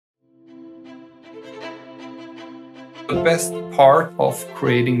The best part of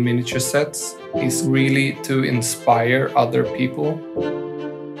creating miniature sets is really to inspire other people.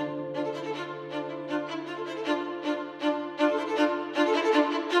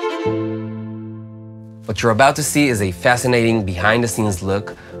 What you're about to see is a fascinating behind-the-scenes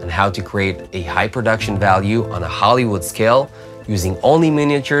look on how to create a high production value on a Hollywood scale using only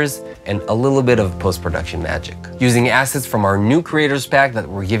miniatures and a little bit of post-production magic. Using assets from our new creators pack that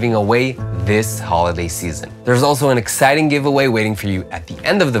we're giving away this holiday season. There's also an exciting giveaway waiting for you at the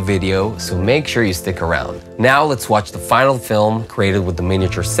end of the video, so make sure you stick around. Now let's watch the final film created with the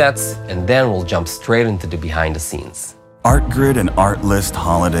miniature sets, and then we'll jump straight into the behind the scenes. Artgrid and Artlist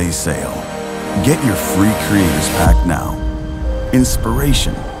Holiday Sale. Get your free creators pack now.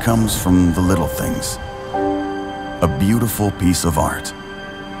 Inspiration comes from the little things. A beautiful piece of art.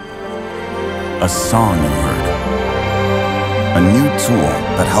 A song you heard. A new tool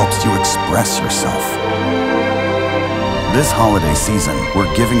that helps you express yourself. This holiday season,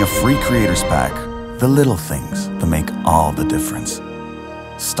 we're giving a free creators pack. The little things that make all the difference.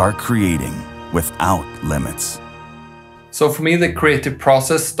 Start creating without limits. So for me, the creative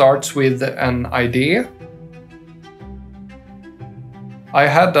process starts with an idea. I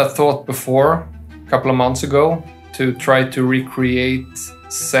had that thought before, a couple of months ago, to try to recreate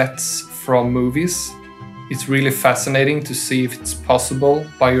sets from movies. It's really fascinating to see if it's possible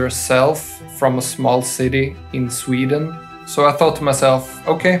by yourself from a small city in Sweden. So I thought to myself,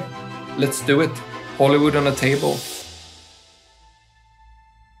 okay, let's do it. Hollywood on a table.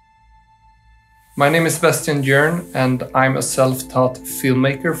 My name is Sebastian Jörn and I'm a self-taught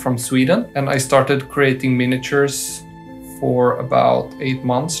filmmaker from Sweden, and I started creating miniatures for about 8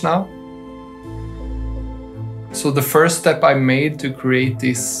 months now. So the first step I made to create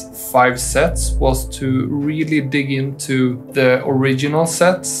these 5 sets was to really dig into the original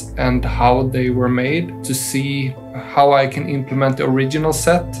sets and how they were made, to see how I can implement the original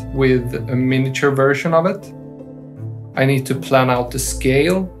set with a miniature version of it. I need to plan out the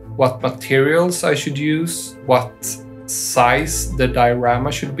scale, what materials I should use, what size the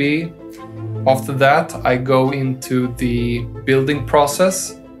diorama should be. After that, I go into the building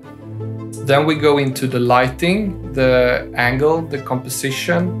process. Then we go into the lighting, the angle, the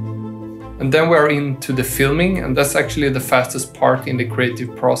composition, and then we're into the filming, and that's actually the fastest part in the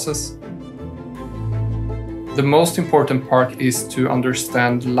creative process. The most important part is to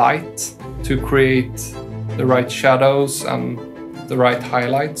understand light, to create the right shadows and the right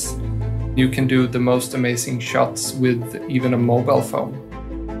highlights. You can do the most amazing shots with even a mobile phone.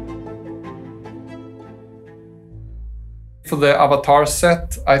 For the Avatar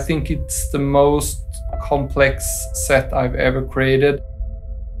set, I think it's the most complex set I've ever created.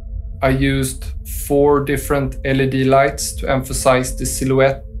 I used 4 different LED lights to emphasize the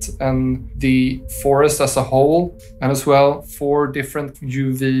silhouette and the forest as a whole, and as well 4 different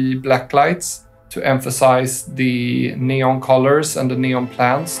UV black lights to emphasize the neon colors and the neon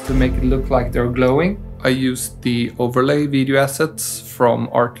plants to make it look like they're glowing. I used the overlay video assets from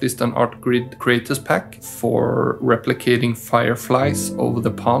Artlist and Artgrid Creators Pack for replicating fireflies over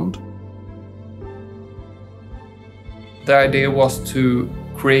the pond. The idea was to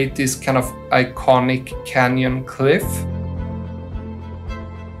create this kind of iconic canyon cliff.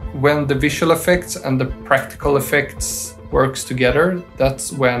 When the visual effects and the practical effects works together,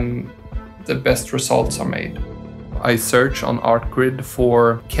 that's when the best results are made. I searched on Artgrid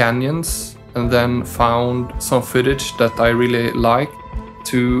for canyons and then found some footage that I really liked.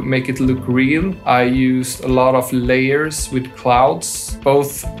 To make it look real, I used a lot of layers with clouds,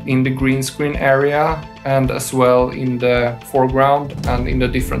 both in the green screen area and as well in the foreground and in the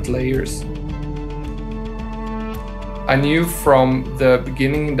different layers. I knew from the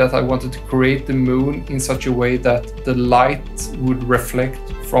beginning that I wanted to create the moon in such a way that the light would reflect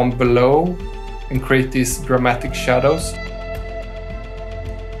from below and create these dramatic shadows.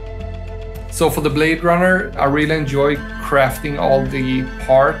 So for the Blade Runner, I really enjoy crafting all the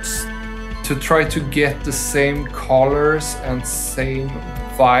parts to try to get the same colors and same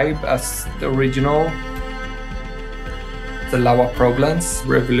vibe as the original. The Laowa Probe lens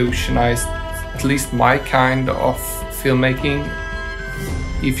revolutionized at least my kind of filmmaking.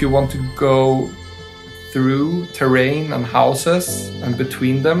 If you want to go through terrain and houses and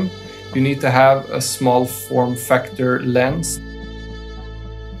between them, you need to have a small form factor lens.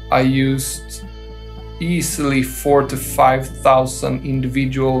 I used easily 4,000 to 5,000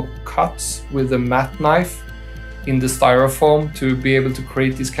 individual cuts with a matte knife in the styrofoam to be able to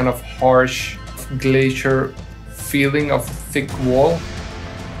create this kind of harsh glacier feeling of thick wall.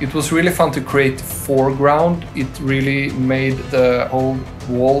 It was really fun to create foreground. It really made the whole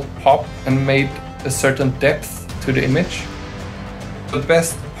wall pop and made a certain depth to the image. The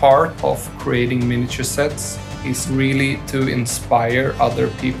best part of creating miniature sets is really to inspire other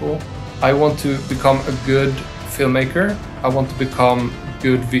people. I want to become a good filmmaker, I want to become a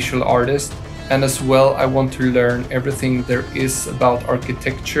good visual artist, and as well I want to learn everything there is about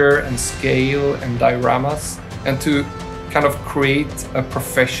architecture and scale and dioramas, and to kind of create a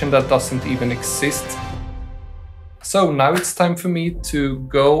profession that doesn't even exist. So now it's time for me to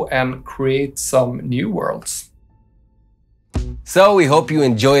go and create some new worlds. So we hope you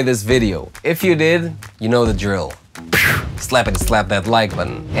enjoyed this video. If you did, you know the drill. Slap that like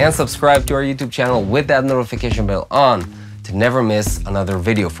button and subscribe to our YouTube channel with that notification bell on to never miss another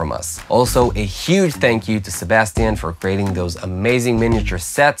video from us. Also, a huge thank you to Sebastian for creating those amazing miniature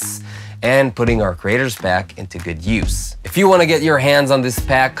sets and putting our creators pack into good use. If you want to get your hands on this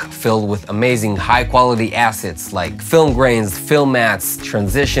pack filled with amazing high quality assets like film grains, film mats,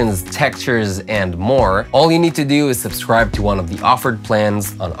 transitions, textures, and more, all you need to do is subscribe to one of the offered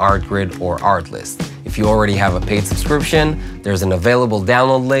plans on Artgrid or Artlist. If you already have a paid subscription, there's an available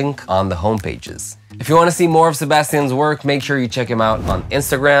download link on the homepages. If you want to see more of Sebastian's work, make sure you check him out on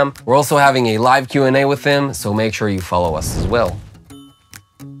Instagram. We're also having a live Q&A with him, so make sure you follow us as well.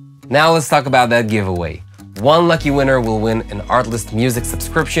 Now let's talk about that giveaway. One lucky winner will win an Artlist music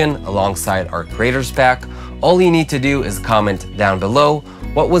subscription alongside our creators pack. All you need to do is comment down below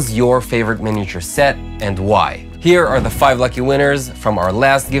what was your favorite miniature set and why. Here are the 5 lucky winners from our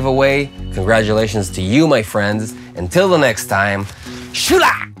last giveaway. Congratulations to you, my friends. Until the next time,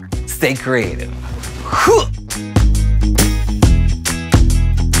 shula! Stay creative.